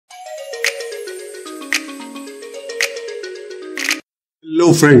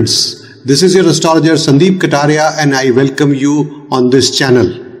Hello friends, this is your astrologer Sandeep Kataria and I welcome you on this channel.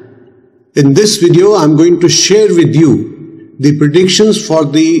 In this video, I am going to share with you the predictions for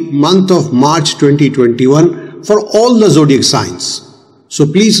the month of March 2021 for all the zodiac signs. So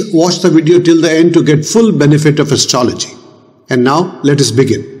please watch the video till the end to get full benefit of astrology. And now let us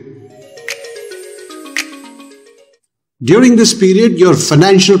begin. During this period, your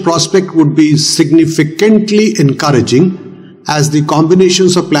financial prospect would be significantly encouraging as the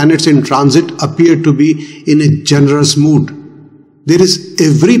combinations of planets in transit appear to be in a generous mood. There is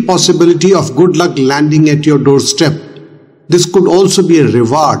every possibility of good luck landing at your doorstep. This could also be a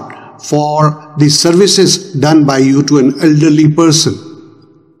reward for the services done by you to an elderly person.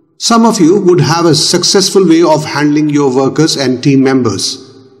 Some of you would have a successful way of handling your workers and team members.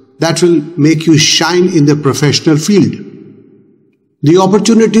 That will make you shine in the professional field. The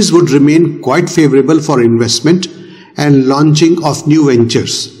opportunities would remain quite favorable for investment and launching of new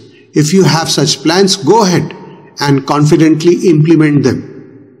ventures. If you have such plans, go ahead and confidently implement them.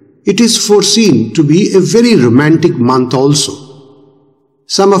 It is foreseen to be a very romantic month also.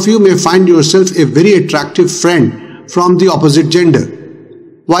 Some of you may find yourself a very attractive friend from the opposite gender,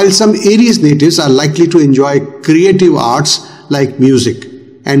 while some Aries natives are likely to enjoy creative arts like music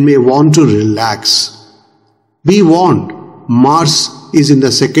and may want to relax. Be warned, Mars is in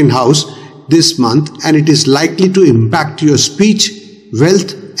the second house this month and it is likely to impact your speech,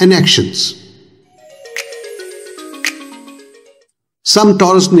 wealth and actions. Some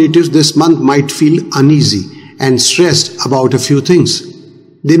Taurus natives this month might feel uneasy and stressed about a few things.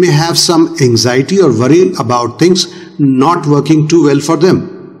 They may have some anxiety or worry about things not working too well for them.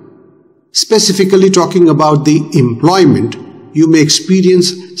 Specifically talking about the employment, you may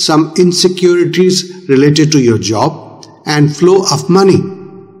experience some insecurities related to your job and flow of money.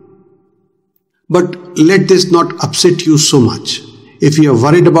 But let this not upset you so much. If you are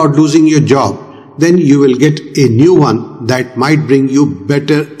worried about losing your job, then you will get a new one that might bring you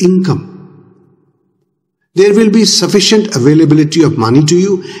better income. There will be sufficient availability of money to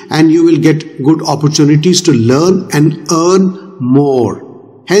you and you will get good opportunities to learn and earn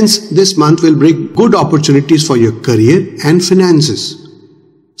more. Hence, this month will bring good opportunities for your career and finances.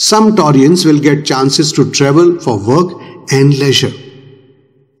 Some Taurians will get chances to travel for work and leisure.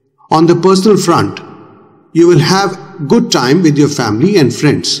 On the personal front, you will have good time with your family and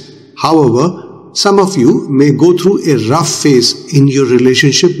friends. However, some of you may go through a rough phase in your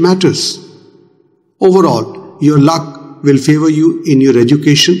relationship matters. Overall, your luck will favor you in your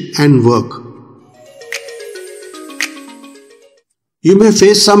education and work. You may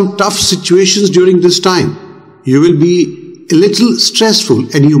face some tough situations during this time. You will be a little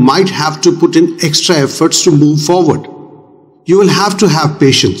stressful and you might have to put in extra efforts to move forward. You will have to have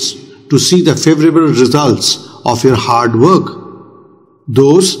patience to see the favorable results of your hard work.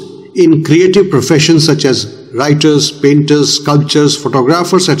 Those in creative professions such as writers, painters, sculptors,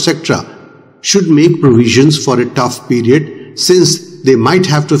 photographers, etc. should make provisions for a tough period since they might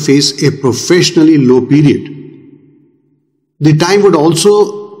have to face a professionally low period. The time would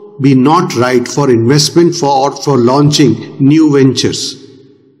also be not right for investment or for launching new ventures.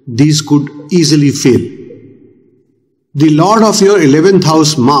 These could easily fail. The Lord of your 11th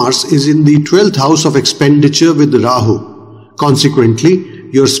house, Mars, is in the 12th house of expenditure with Rahu. Consequently,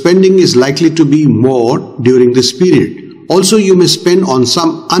 your spending is likely to be more during this period. Also, you may spend on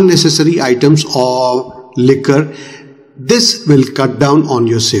some unnecessary items or liquor. This will cut down on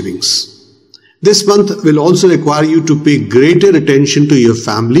your savings. This month will also require you to pay greater attention to your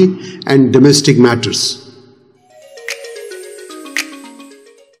family and domestic matters.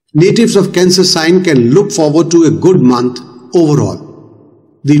 Natives of Cancer sign can look forward to a good month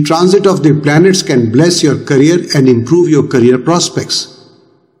overall. The transit of the planets can bless your career and improve your career prospects.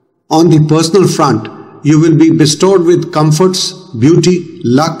 On the personal front, you will be bestowed with comforts, beauty,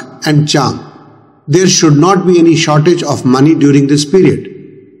 luck and charm. There should not be any shortage of money during this period.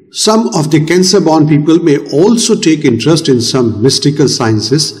 Some of the Cancer-born people may also take interest in some mystical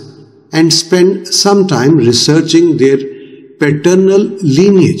sciences and spend some time researching their paternal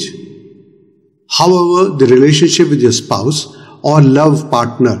lineage. However, the relationship with your spouse or love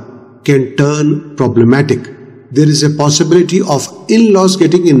partner can turn problematic. There is a possibility of in-laws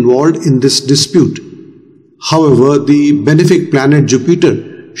getting involved in this dispute. However, the benefic planet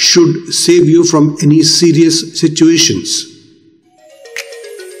Jupiter should save you from any serious situations.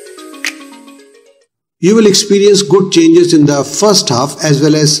 You will experience good changes in the first half as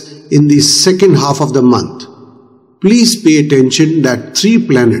well as in the second half of the month. Please pay attention that three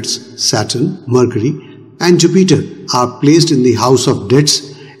planets, Saturn, Mercury and Jupiter, are placed in the house of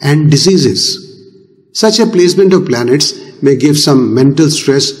debts and diseases. Such a placement of planets may give some mental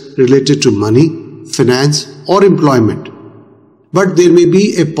stress related to money, finance, or employment. But there may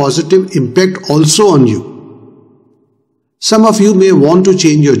be a positive impact also on you. Some of you may want to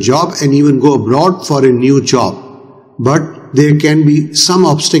change your job and even go abroad for a new job. But there can be some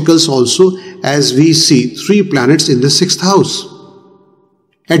obstacles also, as we see 3 planets in the 6th house.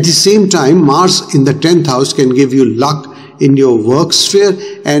 At the same time, Mars in the 10th house can give you luck in your work sphere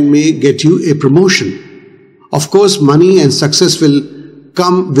and may get you a promotion. Of course, money and success will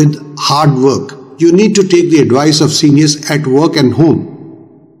come with hard work. You need to take the advice of seniors at work and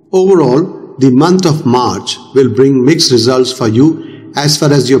home. Overall, the month of March will bring mixed results for you as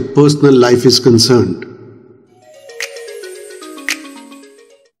far as your personal life is concerned.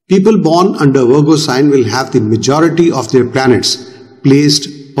 People born under Virgo sign will have the majority of their planets placed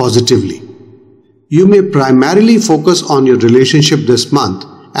positively. You may primarily focus on your relationship this month,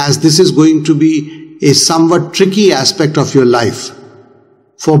 as this is going to be a somewhat tricky aspect of your life.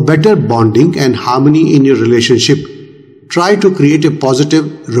 For better bonding and harmony in your relationship, try to create a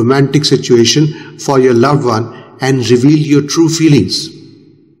positive romantic situation for your loved one and reveal your true feelings.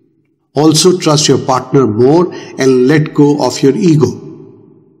 Also trust your partner more and let go of your ego.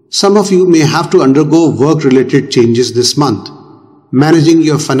 Some of you may have to undergo work-related changes this month. Managing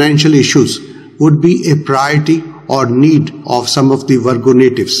your financial issues would be a priority or need of some of the Virgo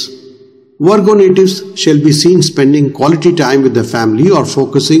natives. Virgo natives shall be seen spending quality time with the family or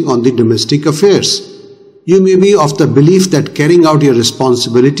focusing on the domestic affairs. You may be of the belief that carrying out your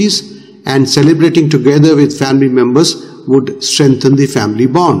responsibilities and celebrating together with family members would strengthen the family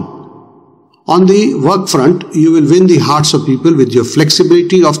bond. On the work front, you will win the hearts of people with your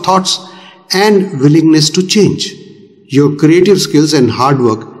flexibility of thoughts and willingness to change. Your creative skills and hard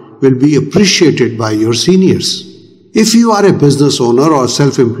work will be appreciated by your seniors. If you are a business owner or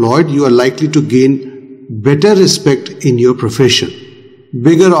self-employed, you are likely to gain better respect in your profession.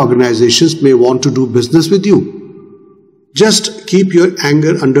 Bigger organizations may want to do business with you. Just keep your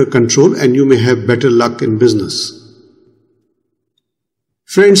anger under control and you may have better luck in business.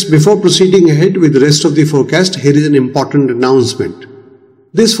 Friends, before proceeding ahead with the rest of the forecast, here is an important announcement.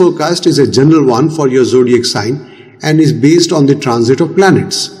 This forecast is a general one for your zodiac sign and is based on the transit of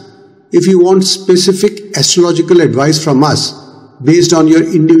planets. If you want specific astrological advice from us based on your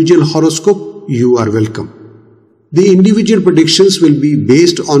individual horoscope, you are welcome. The individual predictions will be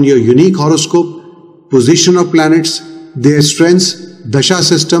based on your unique horoscope, position of planets, their strengths, dasha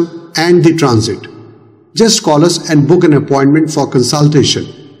system and the transit. Just call us and book an appointment for consultation.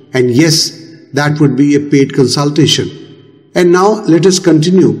 And yes, that would be a paid consultation. And now let us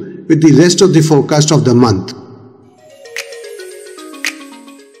continue with the rest of the forecast of the month.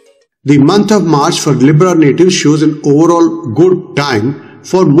 The month of March for Libra natives shows an overall good time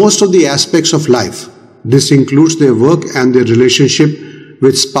for most of the aspects of life. This includes their work and their relationship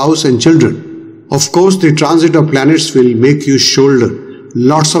with spouse and children. Of course, the transit of planets will make you shoulder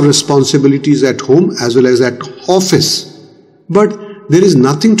lots of responsibilities at home as well as at office. But there is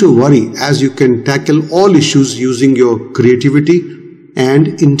nothing to worry, as you can tackle all issues using your creativity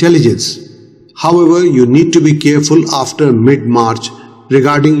and intelligence. However, you need to be careful after mid-March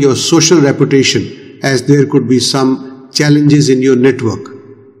regarding your social reputation, as there could be some challenges in your network.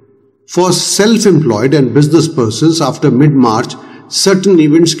 For self-employed and business persons after mid-March, certain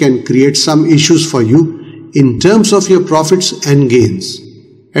events can create some issues for you in terms of your profits and gains.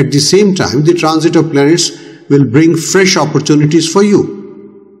 At the same time, the transit of planets will bring fresh opportunities for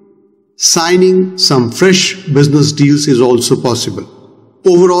you. Signing some fresh business deals is also possible.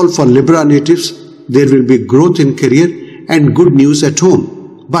 Overall, for Libra natives, there will be growth in career and good news at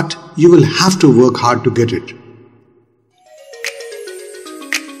home, but you will have to work hard to get it.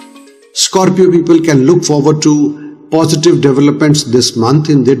 Scorpio people can look forward to positive developments this month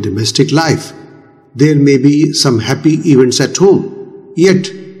in their domestic life. There may be some happy events at home, yet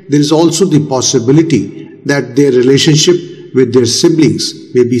there is also the possibility that their relationship with their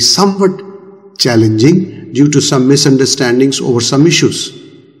siblings may be somewhat challenging due to some misunderstandings over some issues.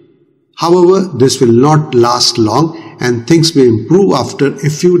 However, this will not last long and things may improve after a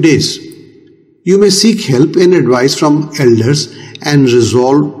few days. You may seek help and advice from elders and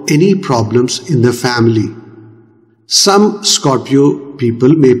resolve any problems in the family. Some Scorpio people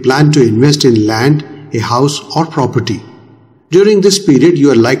may plan to invest in land, a house or property. During this period,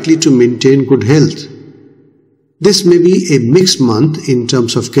 you are likely to maintain good health. This may be a mixed month in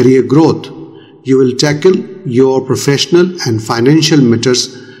terms of career growth. You will tackle your professional and financial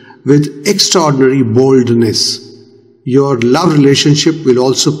matters with extraordinary boldness. Your love relationship will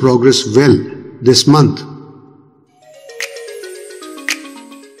also progress well this month.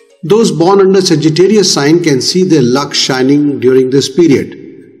 Those born under Sagittarius sign can see their luck shining during this period.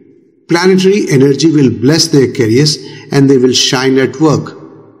 Planetary energy will bless their careers and they will shine at work.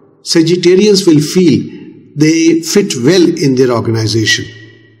 Sagittarians will feel they fit well in their organization.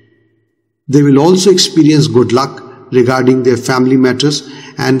 They will also experience good luck regarding their family matters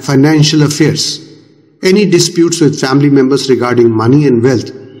and financial affairs. Any disputes with family members regarding money and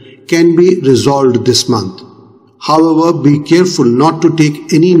wealth can be resolved this month. However, be careful not to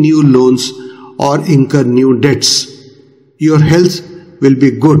take any new loans or incur new debts. Your health will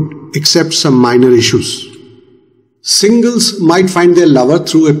be good except some minor issues. Singles might find their lover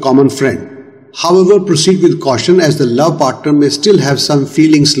through a common friend. However, proceed with caution as the love partner may still have some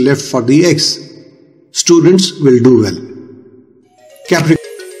feelings left for the ex. Students will do well.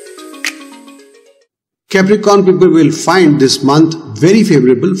 Capricorn people will find this month very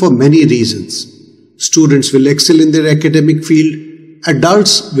favorable for many reasons. Students will excel in their academic field.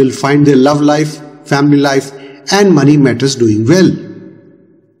 Adults will find their love life, family life, and money matters doing well.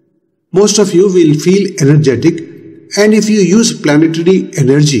 Most of you will feel energetic, and if you use planetary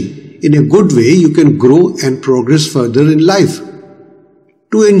energy in a good way, you can grow and progress further in life.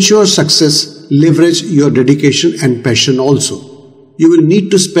 To ensure success, leverage your dedication and passion also. You will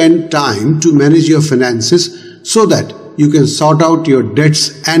need to spend time to manage your finances so that you can sort out your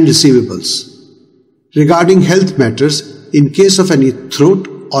debts and receivables. Regarding health matters, in case of any throat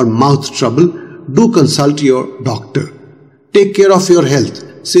or mouth trouble, do consult your doctor. Take care of your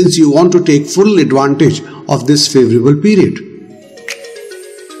health since you want to take full advantage of this favorable period.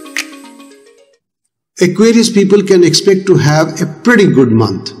 Aquarius people can expect to have a pretty good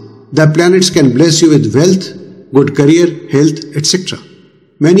month. The planets can bless you with wealth, good career, health, etc.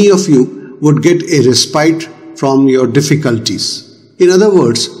 Many of you would get a respite from your difficulties. In other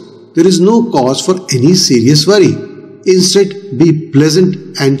words, there is no cause for any serious worry. Instead, be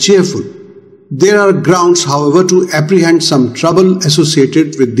pleasant and cheerful. There are grounds, however, to apprehend some trouble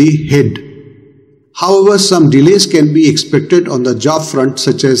associated with the head. However, some delays can be expected on the job front,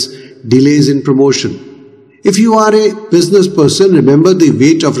 such as delays in promotion. If you are a business person, remember the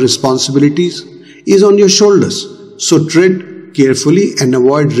weight of responsibilities is on your shoulders, so tread carefully and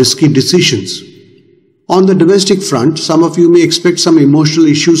avoid risky decisions. On the domestic front, some of you may expect some emotional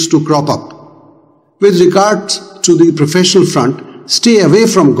issues to crop up. With regards to the professional front, stay away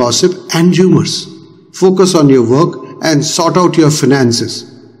from gossip and rumors. Focus on your work and sort out your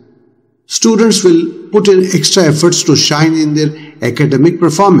finances. Students will put in extra efforts to shine in their academic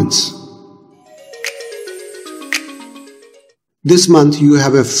performance. This month you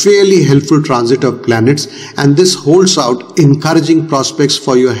have a fairly helpful transit of planets, and this holds out encouraging prospects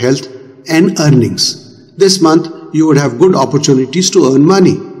for your health and earnings. This month you would have good opportunities to earn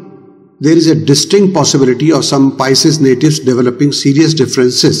money. There is a distinct possibility of some Pisces natives developing serious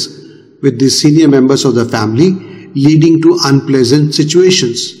differences with the senior members of the family, leading to unpleasant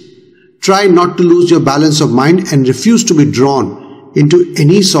situations. Try not to lose your balance of mind and refuse to be drawn into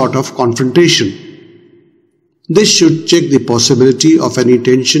any sort of confrontation. This should check the possibility of any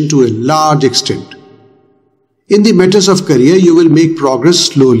tension to a large extent. In the matters of career, you will make progress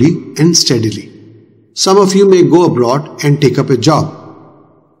slowly and steadily. Some of you may go abroad and take up a job.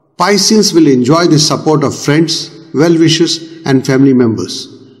 Pisceans will enjoy the support of friends, well-wishers and family members.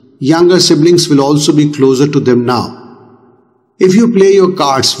 Younger siblings will also be closer to them now. If you play your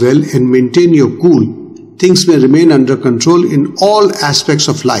cards well and maintain your cool, things may remain under control in all aspects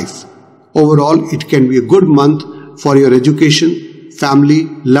of life. Overall, it can be a good month for your education, family,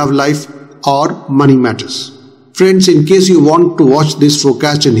 love life or money matters. Friends, in case you want to watch this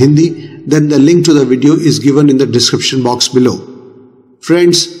forecast in Hindi, then the link to the video is given in the description box below.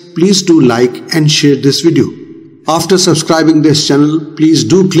 Friends, please do like and share this video. After subscribing this channel, please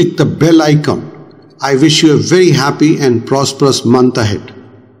do click the bell icon. I wish you a very happy and prosperous month ahead.